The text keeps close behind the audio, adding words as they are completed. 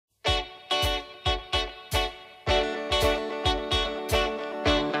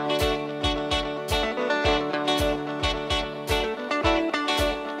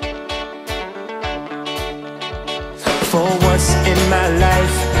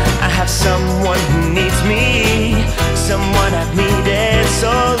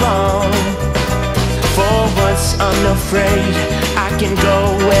afraid. I can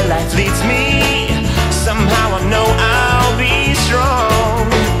go where life leads me. Somehow I know I'll be strong.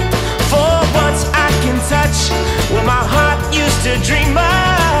 For once I can touch what my heart used to dream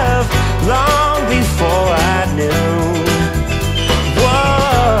of long before I knew.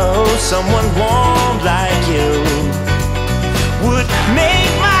 Whoa, someone warm like you would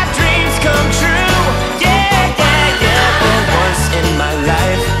make my dreams come true. Yeah, yeah, yeah. For once in my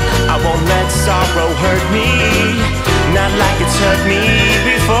life, I won't let sorrow hurt me, not like it's hurt me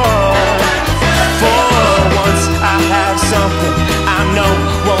before. For once I have something I know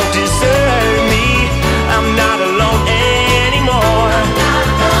won't desert me. I'm not alone anymore.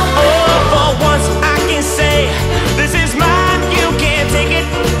 Oh, for once I can say, this is mine, you can't take it.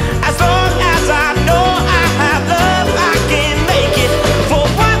 As long as I know I have love, I can make it. For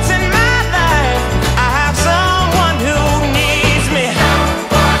once in my life, I have someone who needs me. Ha,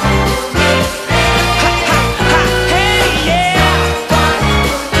 ha, ha, hey, yeah.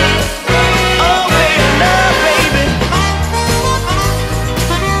 Oh, baby, love, baby.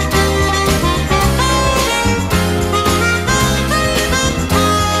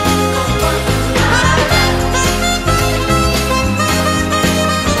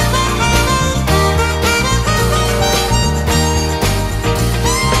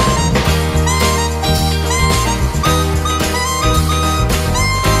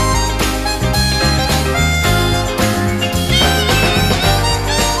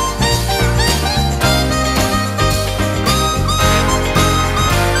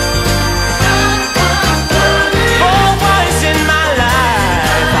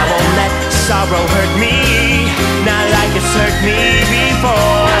 Sorrow hurt me, not like it's hurt me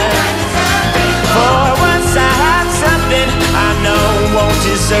before. For once I have something I know won't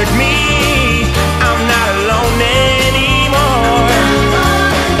desert me.